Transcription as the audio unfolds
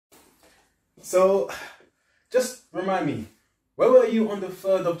So, just remind me, where were you on the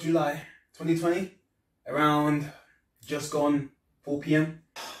 3rd of July, 2020? Around just gone 4 p.m?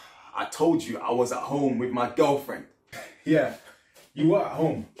 I told you I was at home with my girlfriend. Yeah, you were at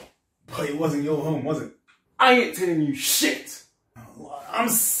home, but it wasn't your home, was it? I ain't telling you shit. I'm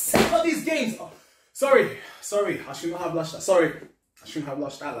sick of these games. Oh, sorry, I shouldn't have blushed that. Sorry, I shouldn't have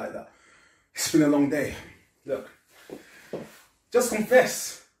blushed out like that. It's been a long day. Look, just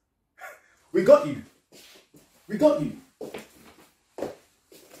confess. We got you. We got you.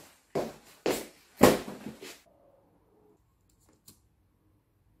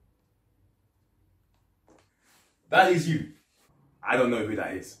 That is you. I don't know who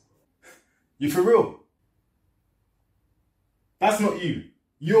that is. You for real? That's not you.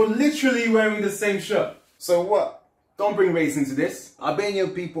 You're literally wearing the same shirt. So what? Don't bring race into this.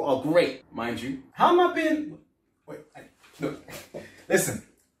 Albanian people are great, mind you. How am I being... Wait, look. Listen.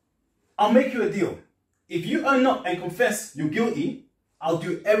 I'll make you a deal. If you own up and confess you're guilty, I'll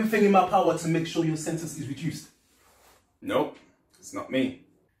do everything in my power to make sure your sentence is reduced. Nope, it's not me.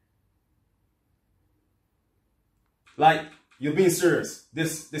 Like, you're being serious.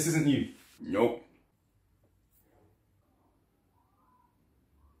 This isn't you. Nope.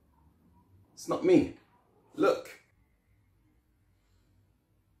 It's not me. Look.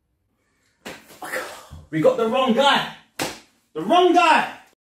 We got the wrong guy. The wrong guy.